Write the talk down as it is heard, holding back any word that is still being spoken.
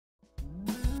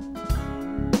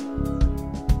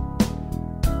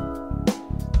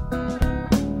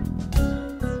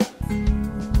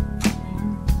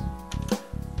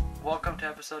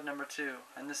episode number 2,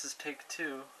 and this is take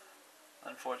 2,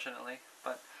 unfortunately,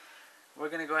 but we're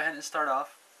going to go ahead and start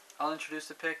off. I'll introduce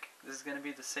the pick. This is going to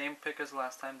be the same pick as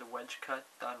last time, the wedge cut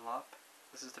Dunlop.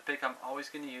 This is the pick I'm always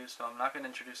going to use, so I'm not going to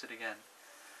introduce it again.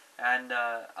 And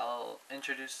I'll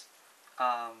introduce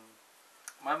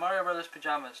my Mario Brothers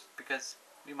pajamas, because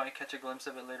you might catch a glimpse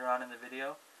of it later on in the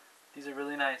video. These are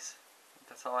really nice.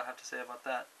 That's all I have to say about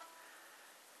that.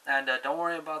 And don't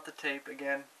worry about the tape.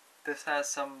 Again, this has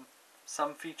some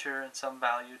feature and some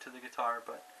value to the guitar,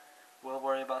 but we'll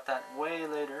worry about that way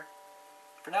later.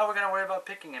 For now, we're going to worry about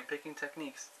picking and picking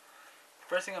techniques.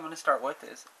 First thing I'm going to start with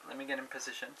is, let me get in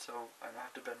position so I don't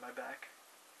have to bend my back.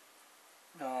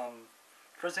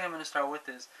 First thing I'm going to start with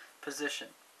is position.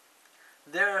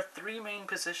 There are 3 main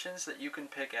positions that you can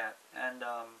pick at, and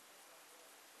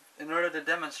in order to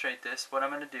demonstrate this, what I'm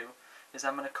going to do is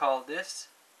I'm going to call this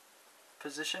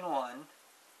position 1,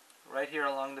 right here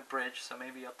along the bridge, so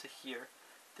maybe up to here,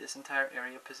 this entire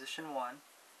area, position 1.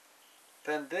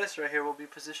 Then this right here will be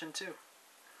position 2.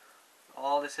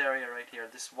 All this area right here,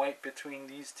 this white between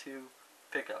these 2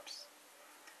 pickups.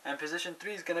 And position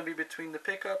 3 is going to be between the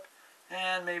pickup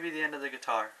and maybe the end of the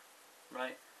guitar,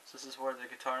 right? So this is where the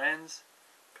guitar ends,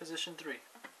 position 3.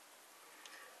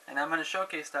 And I'm going to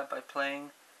showcase that by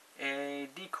playing a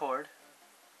D chord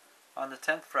on the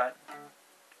 10th fret.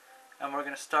 And we're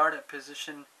going to start at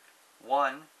position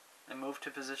 1 and move to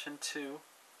position 2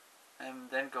 and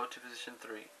then go to position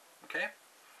 3. Okay?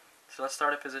 So let's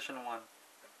start at position 1.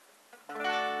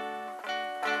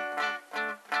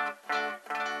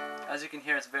 As you can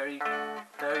hear, it's very,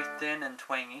 very thin and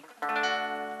twangy.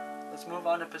 Let's move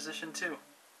on to position 2.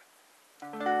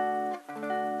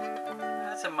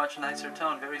 That's a much nicer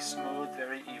tone, very smooth,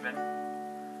 very even.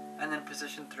 And then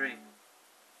position 3.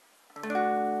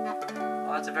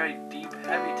 Oh, that's a very deep,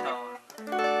 heavy tone.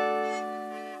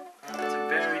 That's a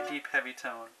very deep, heavy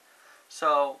tone.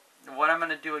 So, what I'm going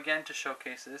to do again to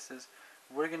showcase this is,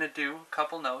 we're going to do a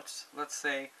couple notes. Let's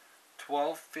say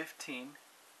 12-15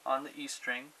 on the E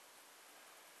string,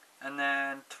 and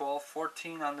then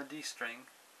 12-14 on the D string,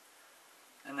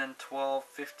 and then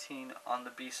 12-15 on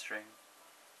the B string.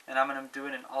 And I'm going to do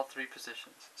it in all 3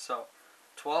 positions. So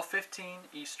 12-15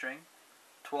 E string,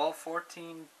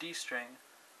 12-14 D string,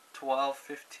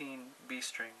 12-15 B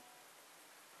string.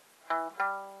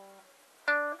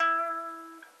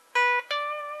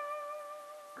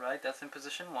 Right, that's in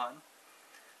position 1.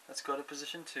 Let's go to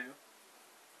position 2.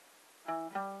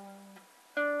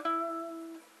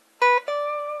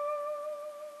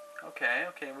 Okay,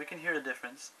 we can hear the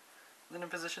difference. Then in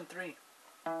position 3.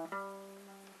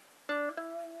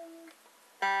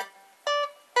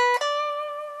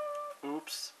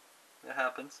 Oops, that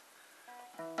happens.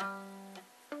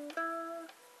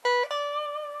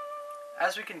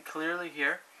 As we can clearly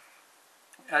hear,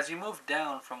 as you move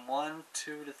down from 1,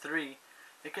 2 to 3,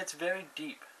 it gets very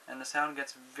deep and the sound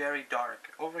gets very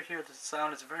dark. Over here the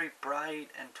sound is very bright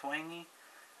and twangy,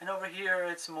 and over here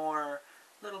it's more,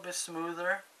 a little bit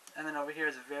smoother, and then over here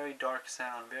is a very dark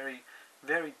sound, very,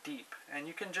 very deep. And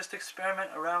you can just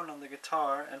experiment around on the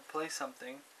guitar and play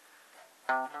something.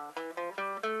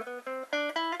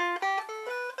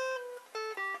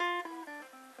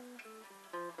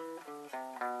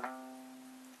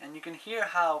 And you can hear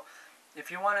how, if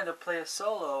you wanted to play a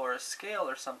solo or a scale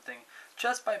or something,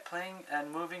 just by playing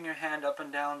and moving your hand up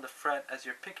and down the fret as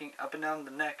you're picking, up and down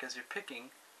the neck as you're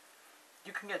picking,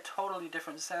 you can get totally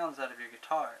different sounds out of your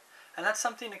guitar. And that's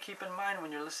something to keep in mind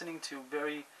when you're listening to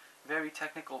very, very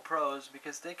technical pros,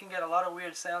 because they can get a lot of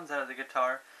weird sounds out of the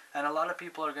guitar, and a lot of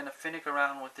people are going to finick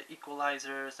around with the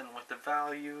equalizers and with the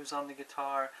values on the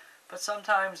guitar, but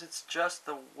sometimes it's just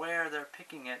the where they're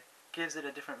picking it gives it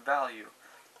a different value.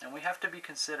 And we have to be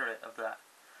considerate of that.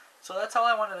 So that's all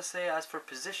I wanted to say as for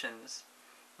positions.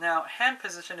 Now, hand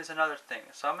position is another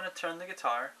thing. So I'm going to turn the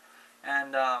guitar,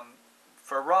 and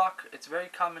for rock, it's very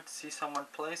common to see someone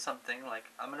play something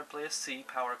like, I'm going to play a C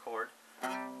power chord,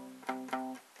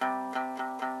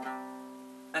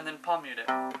 and then palm mute it.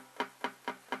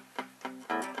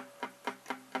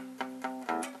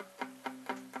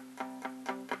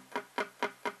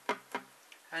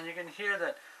 And you can hear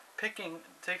that picking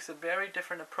takes a very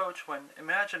different approach when,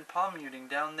 imagine palm muting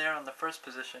down there on the first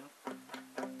position,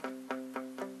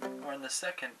 or in the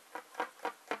second.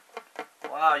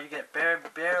 Wow, you get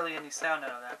barely any sound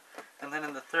out of that. And then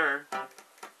in the third,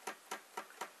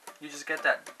 you just get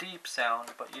that deep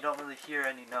sound, but you don't really hear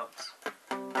any notes.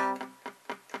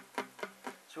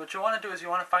 So what you want to do is you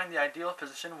want to find the ideal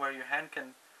position where your hand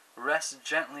can rest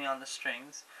gently on the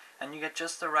strings, and you get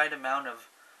just the right amount of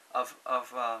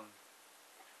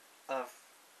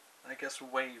I guess,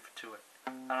 wave to it.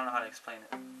 I don't know how to explain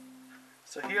it.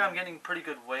 So here I'm getting pretty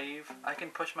good wave. I can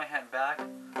push my hand back,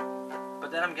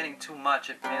 but then I'm getting too much.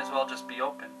 It may as well just be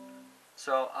open.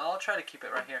 So I'll try to keep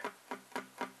it right here,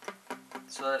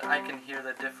 so that I can hear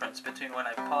the difference between when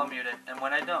I palm mute it and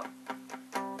when I don't.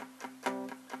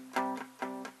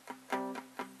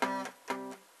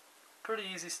 Pretty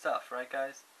easy stuff, right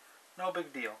guys? No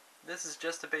big deal. This is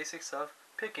just the basics of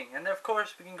picking, and of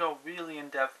course we can go really in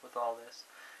depth with all this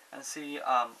and see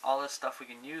all the stuff we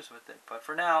can use with it, but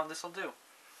for now this will do.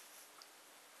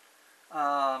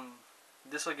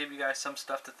 This will give you guys some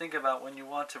stuff to think about when you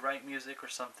want to write music or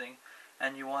something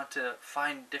and you want to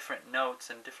find different notes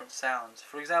and different sounds.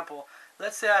 For example,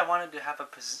 let's say I wanted to have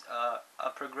a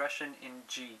progression in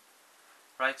G,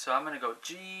 right? So I'm going to go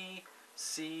G,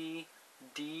 C,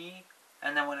 D,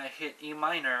 and then when I hit E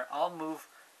minor, I'll move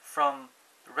from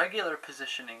regular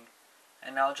positioning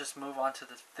and I'll just move on to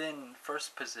the thin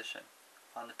first position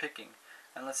on the picking,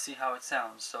 and let's see how it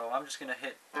sounds. So I'm just going to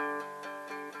hit.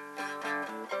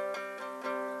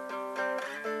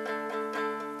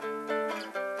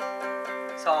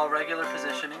 It's all regular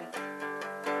positioning.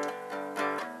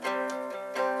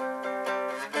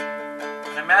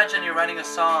 And imagine you're writing a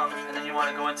song and then you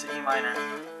want to go into E minor.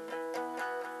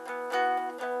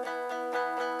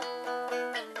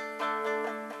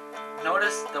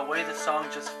 Notice the way the song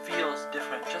just feels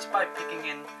different just by picking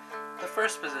in the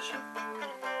first position.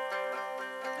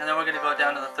 And then we're going to go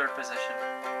down to the third position.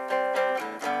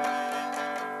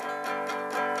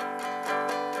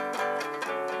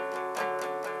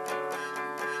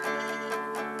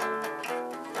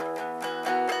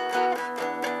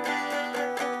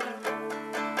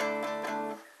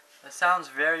 It sounds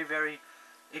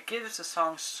it gives the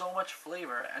song so much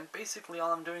flavor, and basically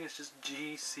all I'm doing is just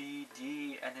G, C,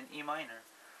 D, and an E minor.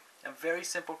 A very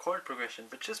simple chord progression,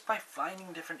 but just by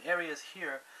finding different areas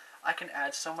here, I can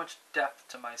add so much depth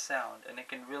to my sound, and it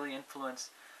can really influence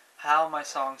how my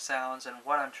song sounds and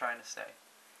what I'm trying to say.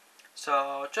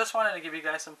 So just wanted to give you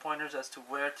guys some pointers as to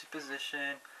where to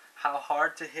position, how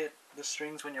hard to hit the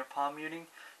strings when you're palm muting.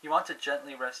 You want to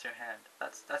gently rest your hand.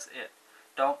 That's it.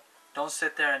 Don't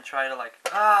sit there and try to like,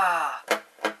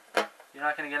 you're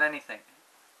not going to get anything.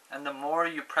 And the more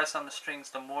you press on the strings,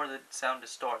 the more the sound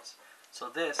distorts. So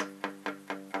this,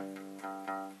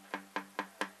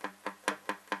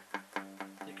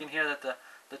 you can hear that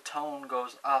the tone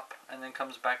goes up and then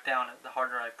comes back down the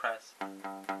harder I press.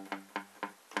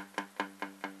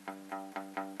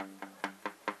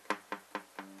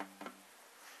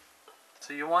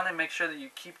 So you want to make sure that you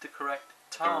keep the correct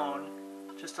tone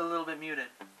just a little bit muted.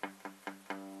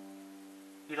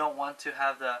 You don't want to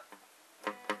have that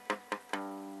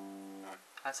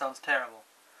sounds terrible.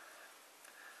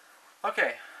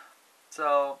 Okay,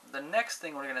 so the next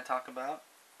thing we're going to talk about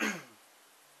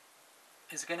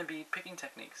is going to be picking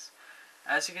techniques.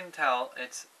 As you can tell,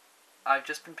 I've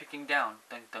just been picking down,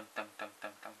 dun, dun, dun, dun,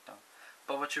 dun, dun, dun.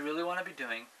 But what you really want to be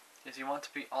doing is you want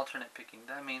to be alternate picking.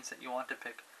 That means that you want to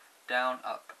pick down,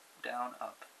 up, down,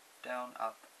 up, down,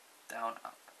 up, down,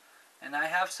 up. And I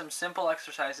have some simple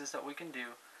exercises that we can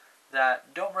do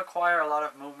that don't require a lot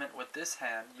of movement with this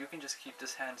hand. You can just keep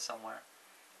this hand somewhere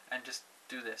and just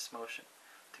do this motion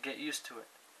to get used to it.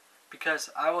 Because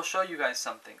I will show you guys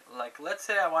something. Like, let's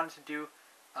say I wanted to do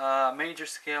a major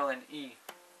scale in E,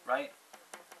 right?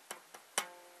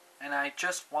 And I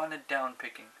just wanted down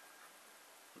picking.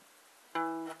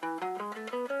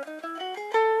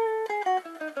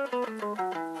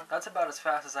 That's about as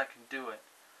fast as I can do it.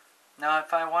 Now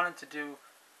if I wanted to do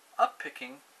up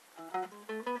picking,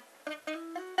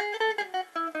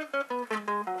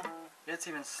 it's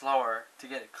even slower to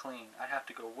get it clean. I have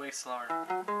to go way slower.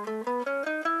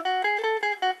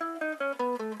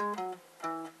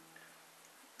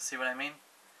 See what I mean?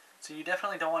 So you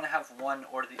definitely don't want to have one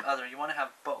or the other. You want to have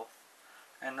both.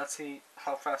 And let's see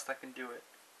how fast I can do it.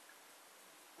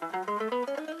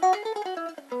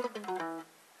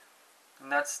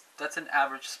 And that's an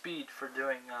average speed for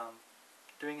doing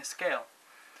a scale.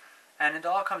 And it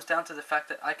all comes down to the fact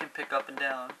that I can pick up and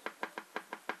down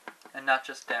and not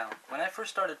just down. When I first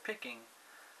started picking,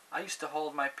 I used to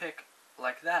hold my pick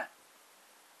like that,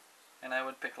 and I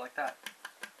would pick like that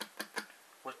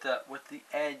with the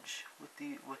edge, with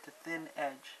the thin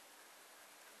edge,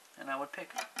 and I would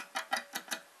pick,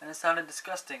 and it sounded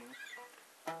disgusting,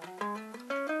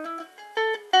 and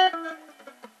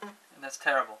that's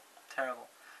terrible.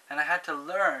 And I had to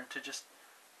learn to just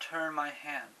turn my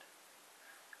hand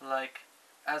like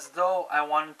as though I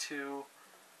wanted to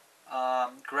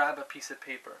grab a piece of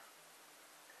paper.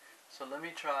 So let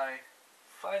me try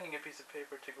finding a piece of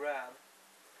paper to grab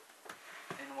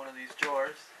in one of these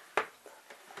drawers.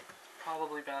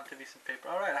 Probably bound to be some paper.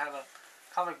 Alright, I have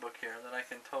comic book here that I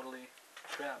can totally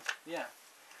grab. Yeah.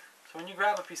 So when you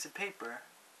grab a piece of paper,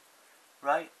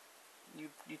 right, you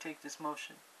take this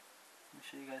motion. Let me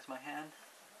show you guys my hand.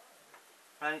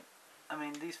 Right? I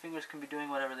mean, these fingers can be doing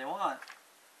whatever they want,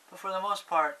 but for the most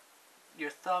part, your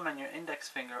thumb and your index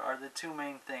finger are the two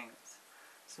main things.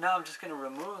 So now I'm just going to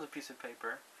remove the piece of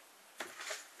paper,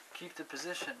 keep the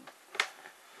position,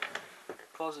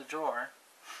 close the drawer,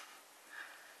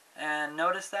 and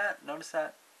notice that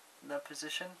the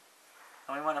position,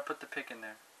 and we want to put the pick in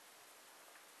there.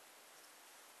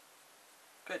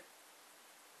 Good.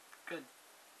 Good.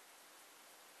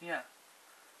 Yeah.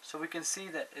 So we can see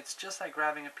that it's just like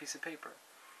grabbing a piece of paper.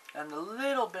 And the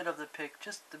little bit of the pick,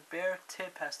 just the bare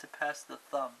tip has to pass the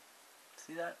thumb.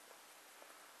 See that?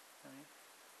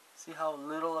 See how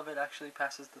little of it actually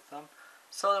passes the thumb?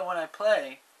 So that when I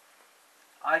play,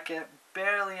 I get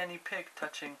barely any pick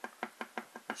touching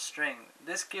the string.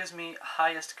 This gives me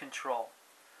highest control.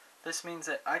 This means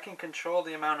that I can control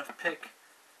the amount of pick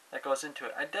that goes into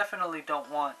it. I definitely don't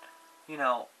want, you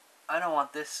know, I don't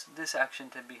want this action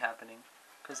to be happening.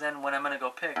 Because then when I'm going to go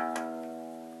pick,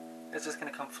 it's just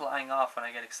going to come flying off when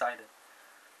I get excited.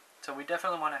 So we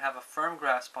definitely want to have a firm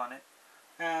grasp on it.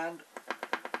 And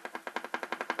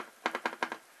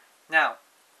now,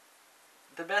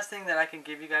 the best thing that I can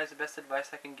give you guys, the best advice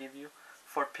I can give you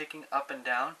for picking up and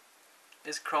down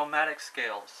is chromatic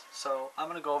scales. So I'm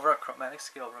going to go over a chromatic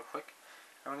scale real quick.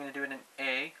 And we're going to do it in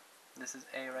A. This is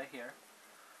A right here.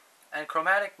 And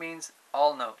chromatic means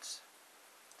all notes.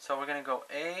 So we're going to go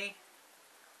A,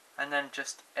 and then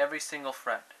just every single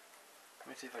fret. Let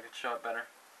me see if I can show it better.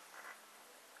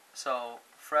 So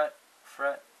fret,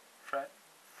 fret, fret,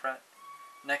 fret.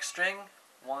 Next string,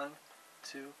 1,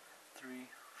 2, 3,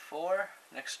 4.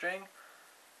 Next string,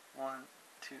 1,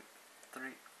 2, 3,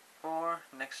 4.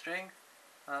 Next string,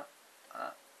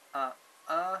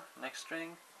 next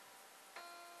string,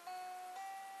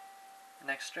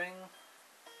 next string.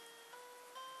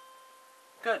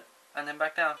 Good, and then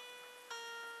back down.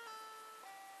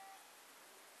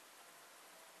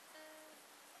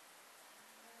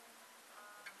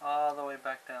 All the way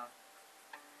back down.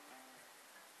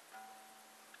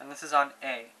 And this is on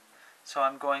A. So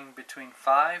I'm going between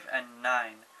 5 and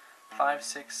 9. 5,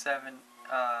 6, 7,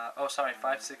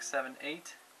 5, 6, 7,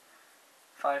 8.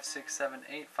 5, 6, 7,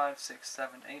 8, 5, 6,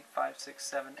 7, 8, 5, 6,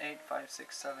 7, 8, 5,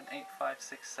 6, 7, 8, 5,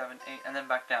 6, 7, 8, and then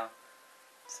back down.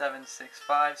 7, 6,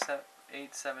 5, 7,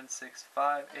 8, 7, 6,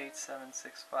 5, 8, 7,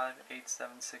 6, 5, 8,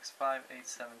 7, 6, 5, 8,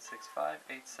 7, 6, 5,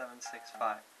 8, 7, 6,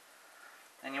 5.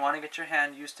 And you want to get your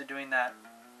hand used to doing that.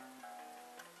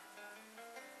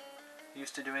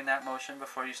 Used to doing that motion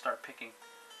before you start picking.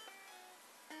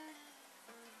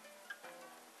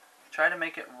 Try to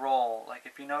make it roll. Like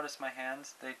if you notice my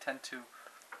hands, they tend to...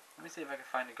 Let me see if I can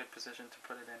find a good position to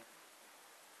put it in.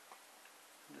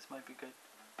 This might be good.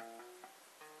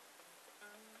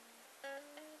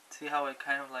 See how it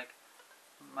kind of like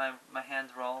my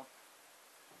hands roll?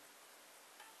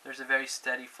 There's a very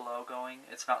steady flow going.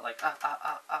 It's not like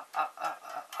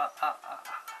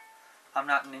I'm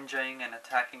not ninjaing and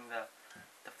attacking the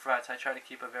frets. I try to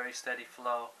keep a very steady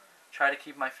flow. Try to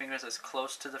keep my fingers as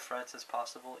close to the frets as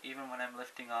possible, even when I'm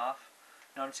lifting off.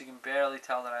 Notice you can barely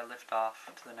tell that I lift off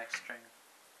to the next string.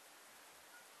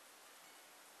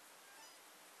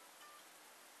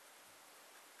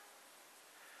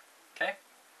 Okay?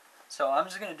 So I'm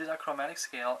just going to do that chromatic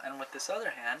scale, and with this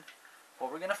other hand,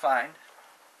 what we're going to find,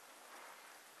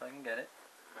 if I can get it,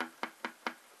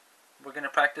 we're going to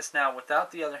practice now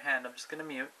without the other hand. I'm just going to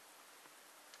mute.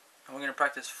 And we're going to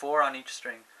practice 4 on each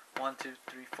string. 1, 2,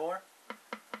 3, 4.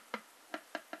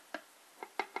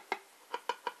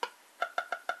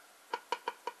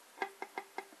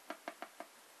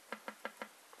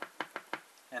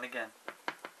 And again.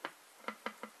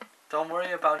 Don't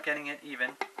worry about getting it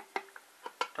even.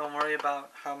 Don't worry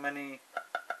about how many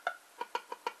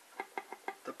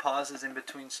the pauses in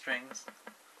between strings.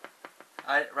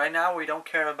 Right now we don't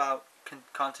care about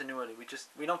continuity.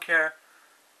 We don't care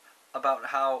about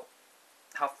how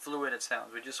fluid it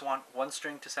sounds. We just want one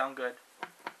string to sound good.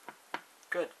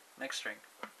 Good. Next string.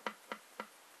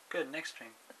 Good. Next string.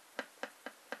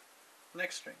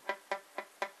 Next string.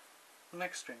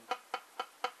 Next string.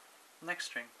 Next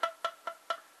string.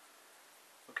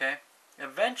 Okay?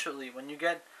 Eventually, when you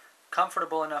get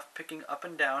comfortable enough picking up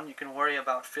and down, you can worry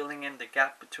about filling in the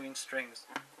gap between strings.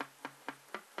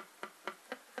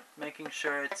 Making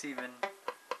sure it's even.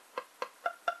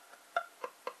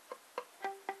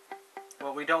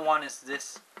 What we don't want is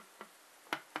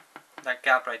that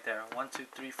gap right there. 1, 2,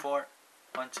 3, 4.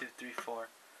 1, 2, 3, 4.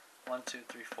 1, 2,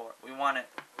 3, 4. We want it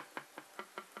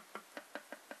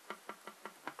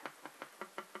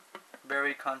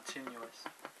very continuous.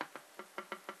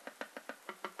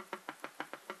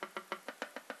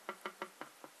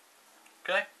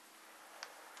 Okay?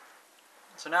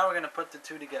 So now we're going to put the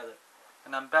two together.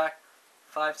 And I'm back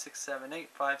 5, 6, 7, 8,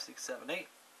 5, 6, 7, 8.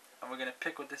 And we're going to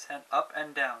pick with this hand up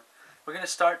and down. We're going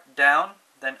to start down,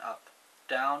 then up.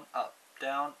 Down, up.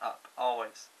 Down, up.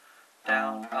 Always.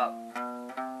 Down, up.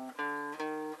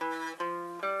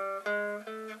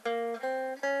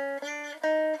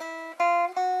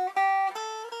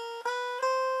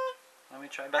 Let me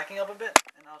try backing up a bit,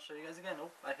 and I'll show you guys again. Oh,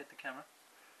 I hit the camera.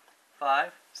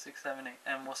 5, 6, 7, 8.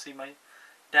 And we'll see my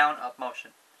down, up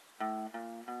motion.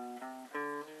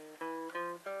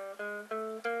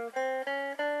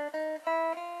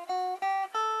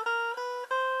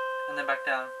 And then back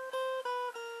down.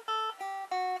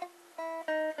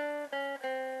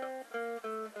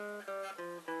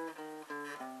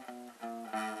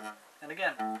 And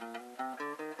again.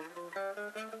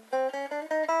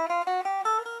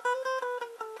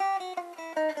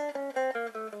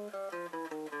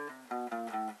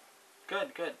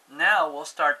 Good, good. Now we'll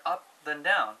start up, then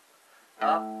down.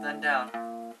 Up, then down.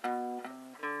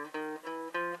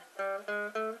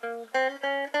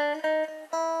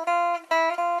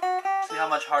 See how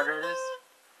much harder it is?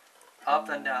 Up,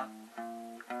 then down.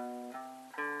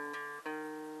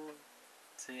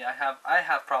 See, I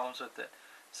have problems with it.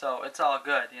 So it's all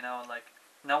good, you know, like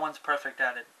no one's perfect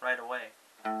at it right away.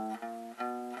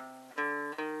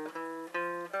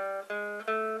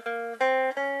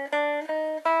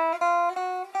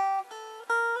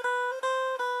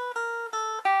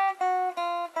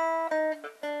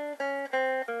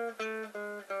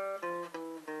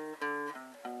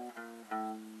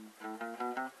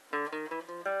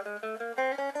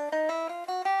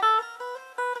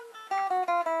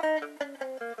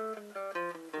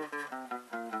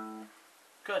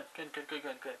 Good, good, good, good,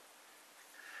 good, good.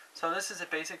 So this is a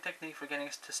basic technique for getting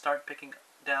us to start picking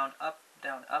down, up,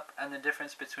 and the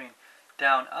difference between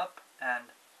down, up,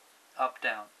 and up,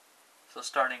 down. So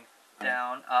starting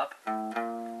down, up,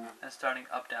 and starting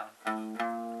up, down.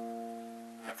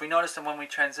 If we notice that when we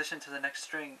transition to the next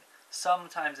string,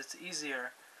 sometimes it's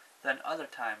easier than other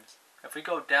times. If we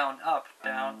go down, up,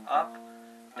 down, up,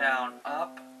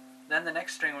 then the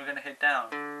next string we're going to hit down.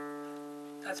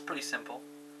 That's pretty simple.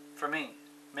 For me.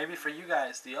 Maybe for you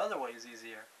guys, the other way is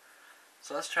easier.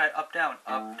 So let's try up, down,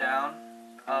 up, down,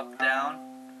 up, down,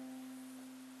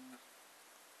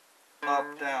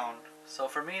 up, down. So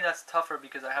for me, that's tougher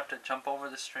because I have to jump over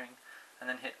the string and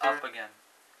then hit up again.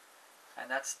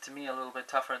 And that's, to me, a little bit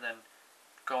tougher than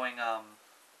going down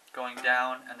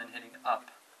and then hitting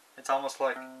up. It's almost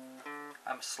like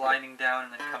I'm sliding down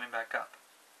and then coming back up.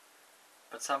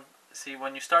 But see,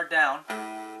 when you start down,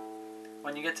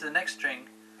 when you get to the next string,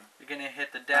 you're going to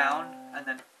hit the down and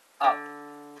then up.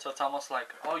 So it's almost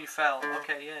like, oh, you fell,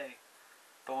 okay, yay.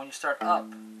 But when you start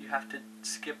up, you have to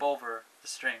skip over the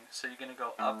string. So you're going to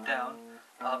go up, down,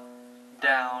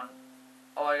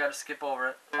 oh, I got to skip over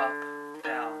it, up,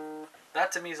 down.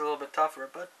 That to me is a little bit tougher,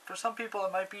 but for some people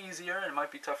it might be easier and it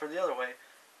might be tougher the other way.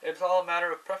 It's all a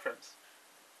matter of preference.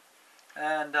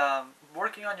 And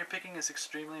working on your picking is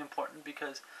extremely important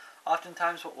because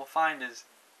oftentimes what we'll find is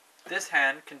this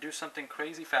hand can do something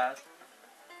crazy fast,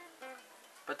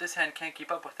 but this hand can't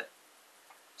keep up with it.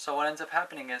 So what ends up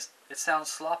happening is it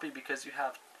sounds sloppy because you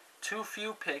have too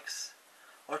few picks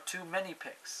or too many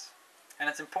picks. And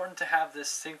it's important to have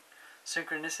this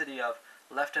synchronicity of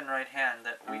left and right hand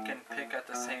that we can pick at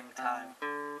the same time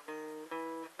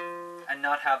and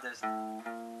not have this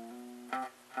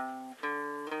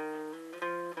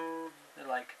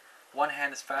like one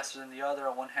hand is faster than the other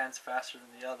or one hand's faster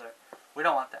than the other. We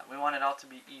don't want that. We want it all to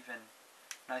be even,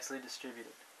 nicely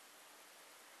distributed.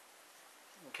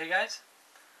 Okay, guys?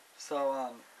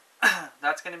 So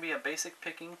that's going to be a basic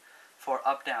picking for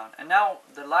up, down. And now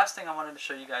the last thing I wanted to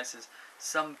show you guys is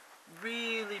some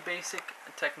really basic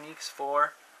techniques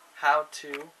for how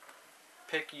to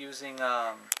pick using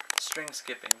string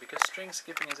skipping, because string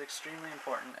skipping is extremely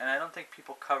important and I don't think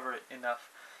people cover it enough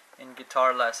in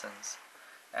guitar lessons.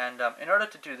 And in order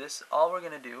to do this, all we're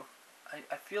going to do,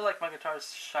 I feel like my guitar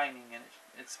is shining and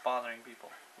it's bothering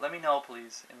people. Let me know,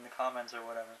 please, in the comments or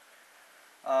whatever.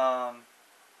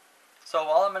 So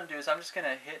all I'm going to do is I'm just going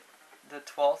to hit the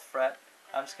 12th fret.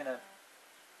 I'm just going to,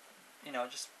 you know,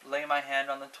 just lay my hand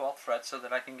on the 12th fret so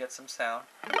that I can get some sound.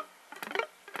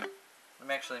 Let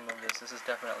me actually move this. This is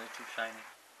definitely too shiny.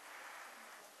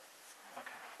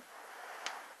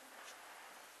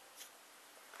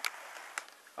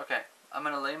 Okay, I'm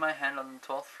going to lay my hand on the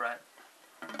 12th fret.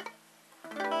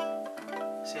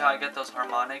 See how I get those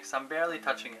harmonics? I'm barely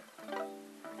touching it.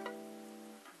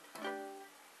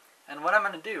 And And what I'm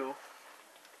going to do,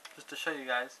 just to show you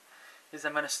guys, is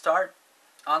I'm going to start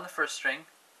on the first string,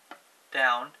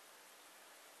 down,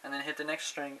 and then hit the next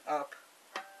string up,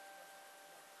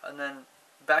 and then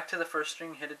back to the first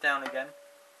string, hit it down again,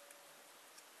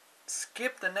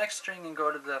 skip the next string and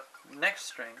go to the next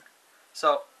string.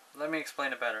 So let me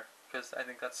explain it better, because I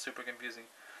think that's super confusing.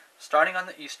 Starting on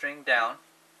the E string, down,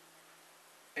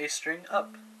 A string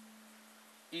up,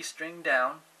 E string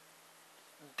down,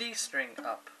 D string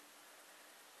up,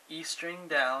 E string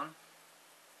down,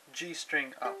 G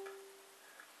string up,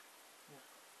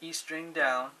 E string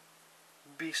down,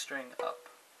 B string up,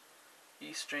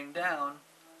 E string down,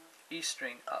 E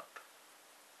string up.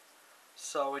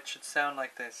 So it should sound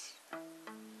like this.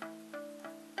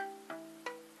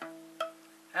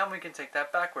 And we can take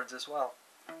that backwards as well.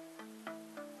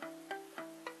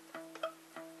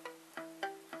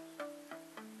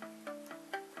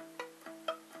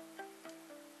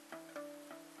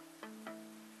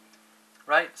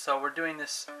 Right? So we're doing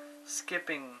this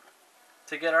skipping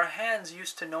to get our hands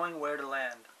used to knowing where to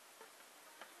land.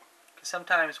 Because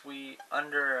sometimes we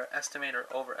underestimate or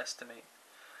overestimate.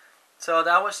 So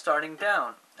that was starting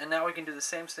down. And now we can do the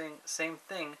same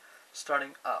thing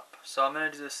starting up. So I'm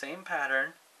going to do the same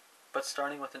pattern, but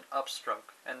starting with an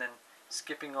upstroke. And then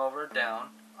skipping over,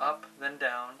 down, up, then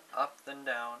down, up, then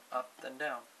down, up, then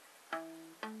down.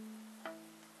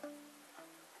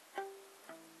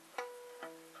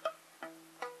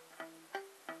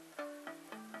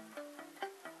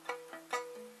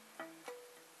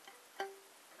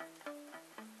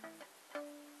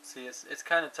 See, it's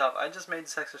kind of tough. I just made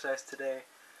this exercise today,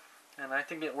 and I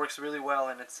think it works really well,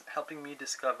 and it's helping me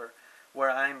discover where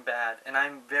I'm bad. And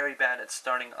I'm very bad at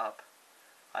starting up.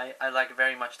 I like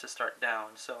very much to start down,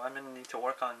 so I'm going to need to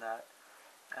work on that.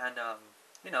 And,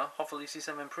 you know, hopefully see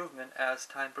some improvement as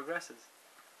time progresses.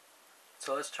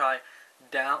 So let's try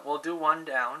down. We'll do one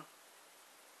down,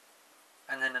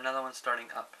 and then another one starting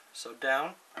up. So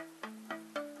down.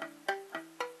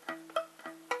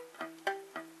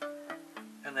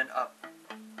 And then up.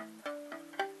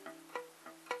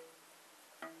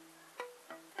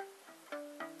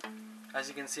 As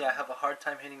you can see, I have a hard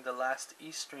time hitting the last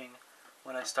E string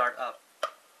when I start up.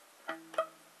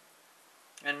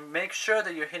 And make sure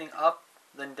that you're hitting up,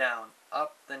 then down,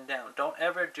 up, then down. Don't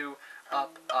ever do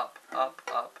up, up, up,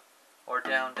 up, or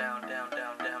down, down, down,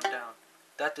 down, down, down.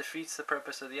 That defeats the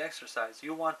purpose of the exercise.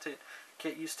 You want to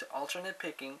get used to alternate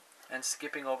picking and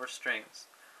skipping over strings,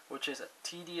 which is a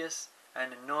tedious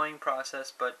and annoying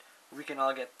process, but we can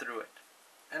all get through it.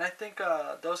 And I think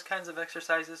those kinds of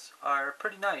exercises are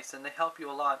pretty nice, and they help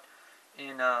you a lot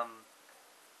in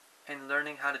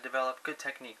learning how to develop good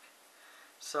technique.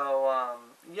 So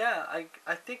yeah,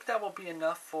 I think that will be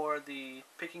enough for the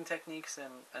picking techniques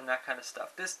and that kind of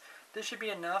stuff. This should be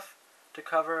enough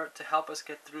to help us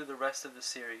get through the rest of the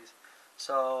series.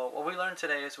 So what we learned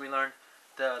today is we learned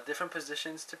the different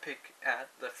positions to pick at,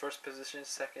 the first position,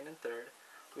 second, and third.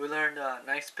 We learned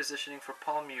nice positioning for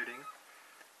palm muting.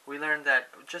 We learned that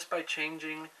just by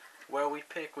changing where we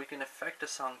pick, we can affect a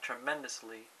song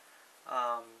tremendously.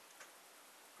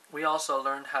 We also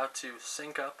learned how to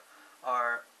sync up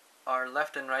our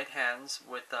left and right hands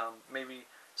with maybe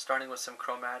starting with some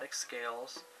chromatic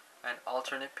scales and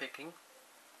alternate picking,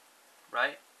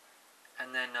 right?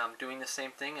 And then doing the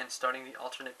same thing and starting the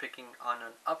alternate picking on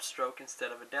an upstroke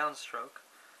instead of a downstroke.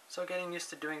 So getting used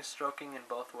to doing stroking in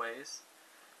both ways.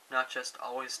 Not just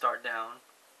always start down,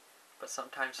 but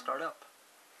sometimes start up.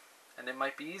 And it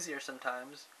might be easier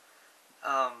sometimes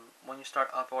when you start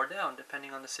up or down,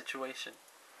 depending on the situation.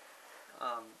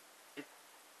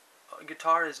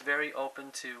 Guitar is very open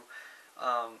to,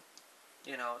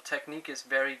 you know, technique is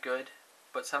very good,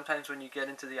 but sometimes when you get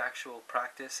into the actual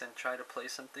practice and try to play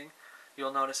something,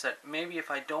 you'll notice that maybe if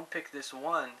I don't pick this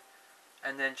one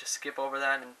and then just skip over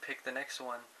that and pick the next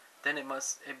one, then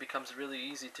it becomes really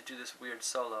easy to do this weird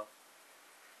solo.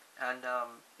 And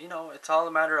you know, it's all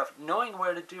a matter of knowing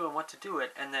where to do and what to do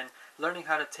it, and then learning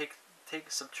how to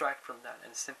subtract from that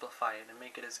and simplify it and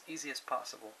make it as easy as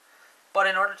possible. But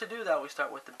in order to do that, we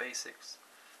start with the basics.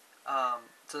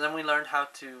 So then we learned how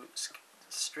to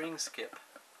string skip.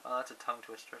 That's a tongue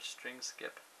twister. String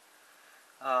skip.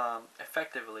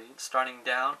 Effectively, starting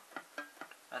down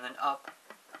and then up.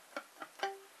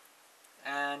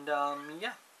 And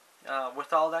yeah,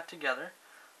 with all that together,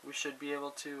 we should be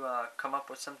able to come up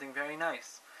with something very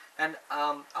nice. And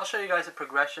I'll show you guys a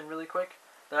progression really quick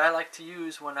that I like to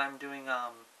use when I'm doing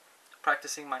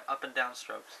practicing my up and down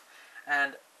strokes.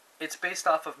 And it's based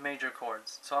off of major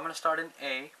chords. So I'm going to start in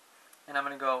A, and I'm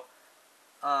going to go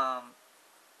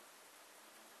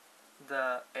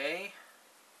the A,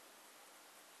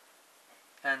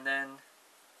 and then,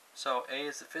 so A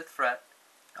is the 5th fret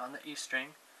on the E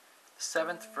string,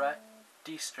 7th fret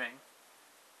D string,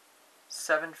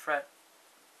 7th fret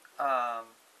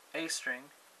A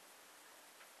string,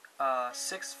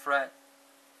 6th fret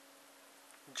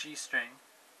G string,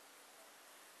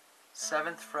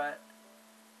 7th fret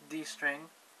D string,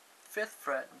 5th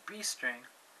fret B string,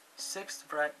 6th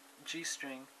fret G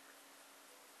string,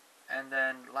 and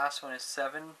then last one is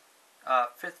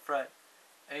 5th fret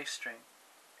A string.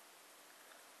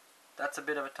 That's a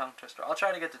bit of a tongue twister. I'll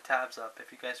try to get the tabs up.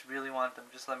 If you guys really want them,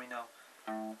 just let me know.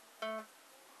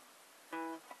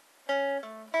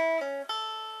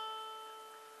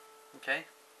 Okay?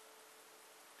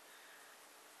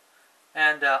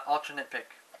 And alternate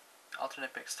pick.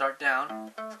 Alternate pick. Start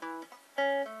down.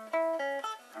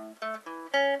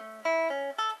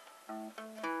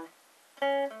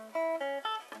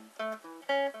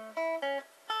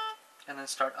 And then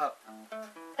start up.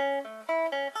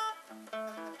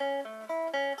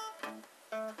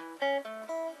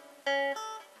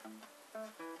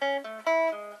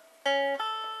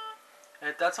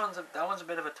 That one's a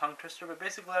bit of a tongue twister, but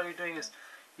basically all you're doing is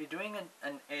you're doing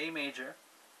an A major,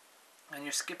 and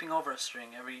you're skipping over a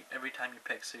string every time you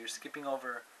pick. So you're skipping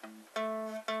over.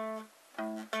 I'm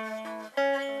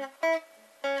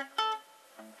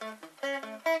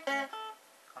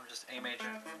just A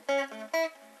major,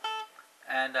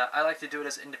 and I like to do it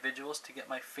as individuals to get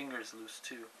my fingers loose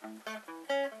too.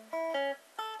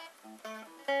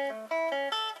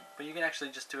 But you can actually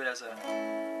just do it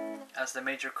as the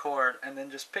major chord and then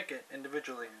just pick it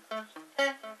individually.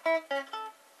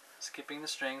 Skipping the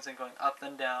strings and going up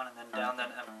then down and then down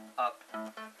then up.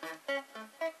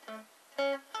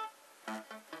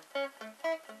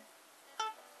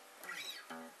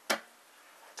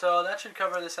 So that should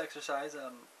cover this exercise.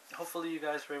 Hopefully you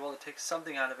guys were able to take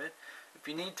something out of it. If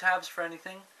you need tabs for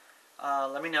anything,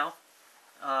 let me know.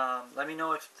 Let me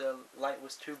know if the light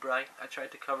was too bright. I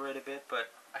tried to cover it a bit,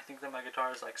 but I think that my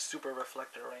guitar is like super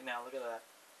reflector right now. Look at that.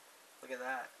 Look at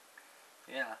that.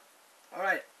 Yeah.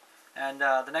 Alright. And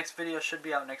the next video should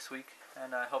be out next week.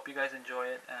 And I hope you guys enjoy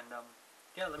it. And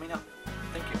yeah, let me know.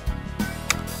 Thank you.